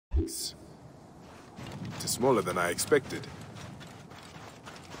It's smaller than I expected.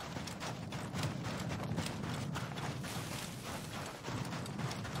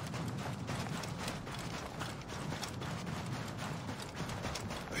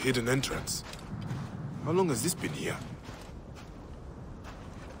 A hidden entrance. How long has this been here?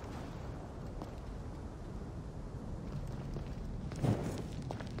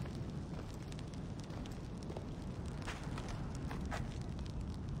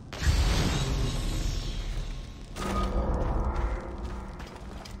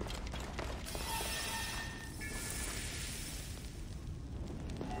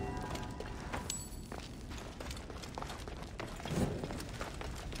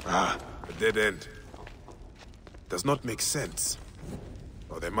 Ah, a dead end. Does not make sense.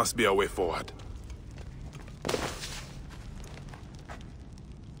 Oh, there must be a way forward.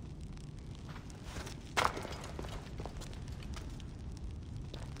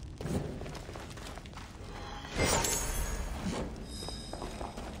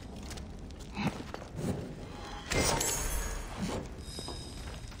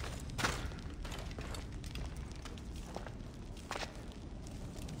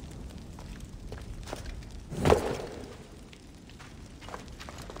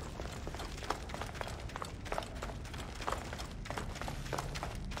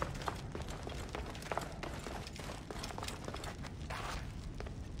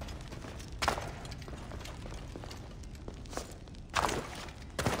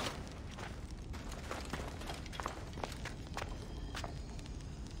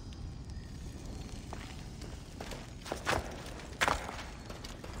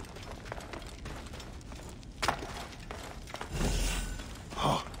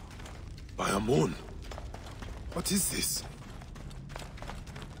 Moon. What is this?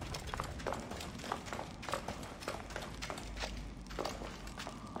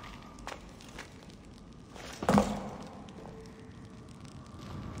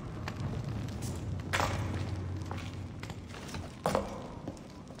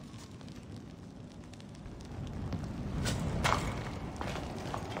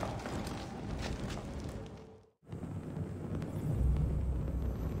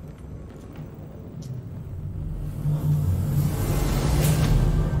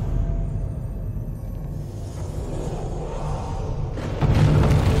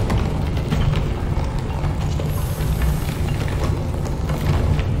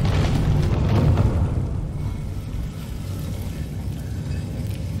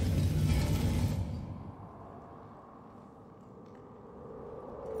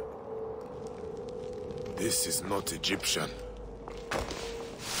 This is not Egyptian.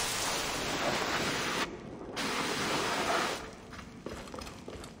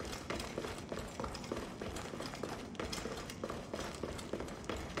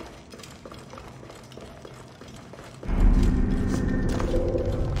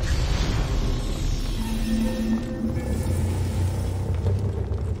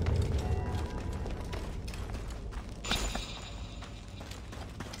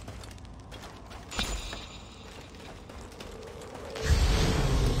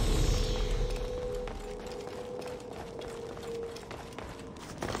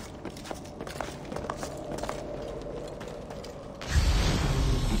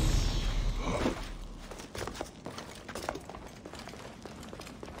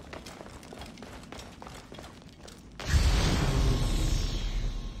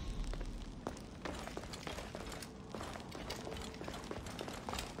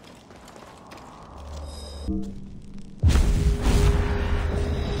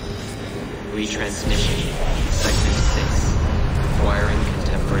 Retransmission, Segment 6, requiring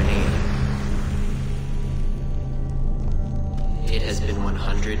contemporaneity. It has been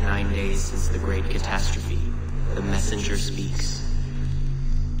 109 days since the Great Catastrophe. The messenger speaks.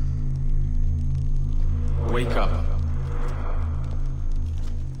 Wake up.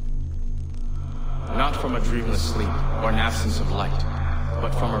 Not from a dreamless sleep or an absence of light,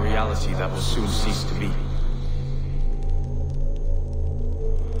 but from a reality that will soon cease to be.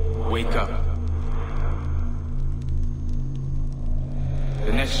 Wake up.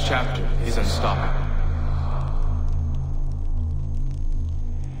 The next chapter is unstoppable.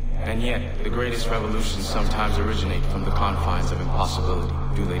 And yet, the greatest revolutions sometimes originate from the confines of impossibility,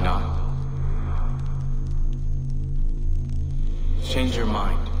 do they not? Change your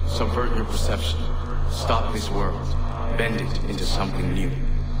mind, subvert your perception, stop this world, bend it into something new.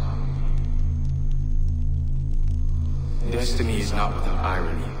 Destiny is not without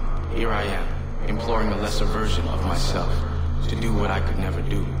irony. Here I am, imploring a lesser version of myself to do what I could never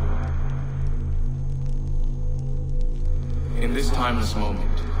do. In this timeless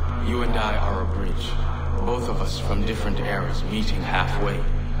moment, You and I are a bridge. Both of us from different eras meeting halfway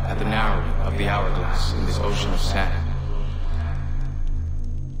at the narrowing of the hourglass in this ocean of sand.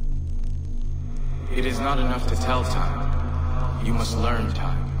 It is not enough to tell time. You must learn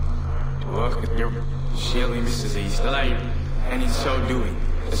time. To work with your surely misses is alive, and in so doing,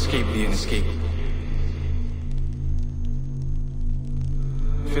 escape the inescapable.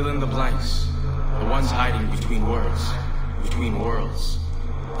 Fill in the blanks, the ones hiding between words, between worlds.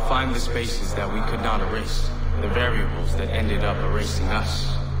 Find the spaces that we could not erase, the variables that ended up erasing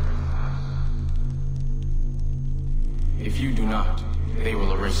us. If you do not, they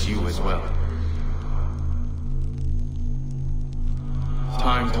will erase you as well.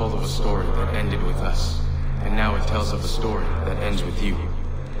 Time told of a story that ended with us, and now it tells of a story that ends with you.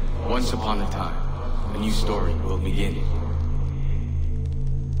 Once upon a time, a new story will begin.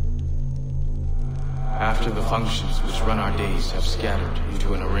 After the functions which run our days have scattered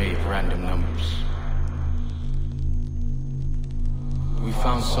into an array of random numbers, we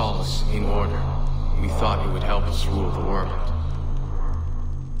found solace in order. We thought it would help us rule the world.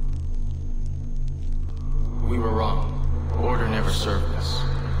 We were wrong. Order never served us.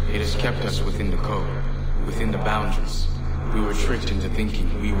 It has kept us within the code, within the boundaries. We were tricked into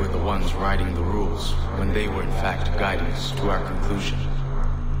thinking we were the ones writing the rules, when they were in fact guiding us to our conclusion.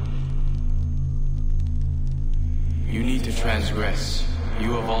 You need to transgress.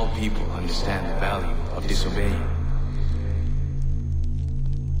 You of all people understand the value of disobeying.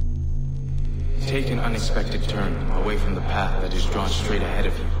 Take an unexpected turn away from the path that is drawn straight ahead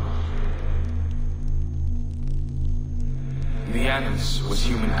of you. The Animus was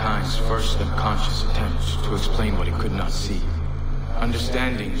humankind's first unconscious attempt to explain what it could not see.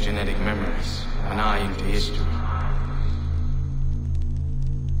 Understanding genetic memories, an eye into history.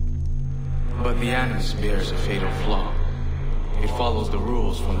 But the Animus bears a fatal flaw. It follows the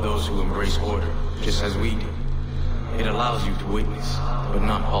rules from those who embrace order, just as we do. It allows you to witness, but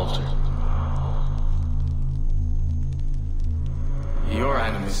not alter. Your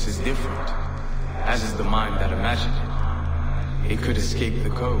Animus is different, as is the mind that imagined it. It could escape the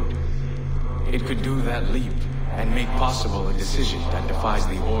code. It could do that leap and make possible a decision that defies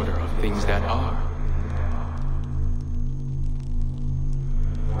the order of things that are.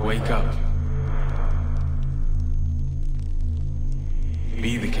 Wake up.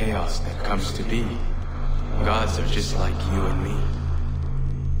 Be the chaos that comes to be. Gods are just like you and me.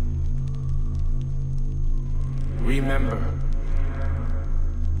 Remember,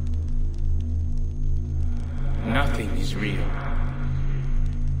 nothing is real.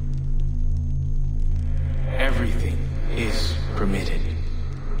 Everything is permitted.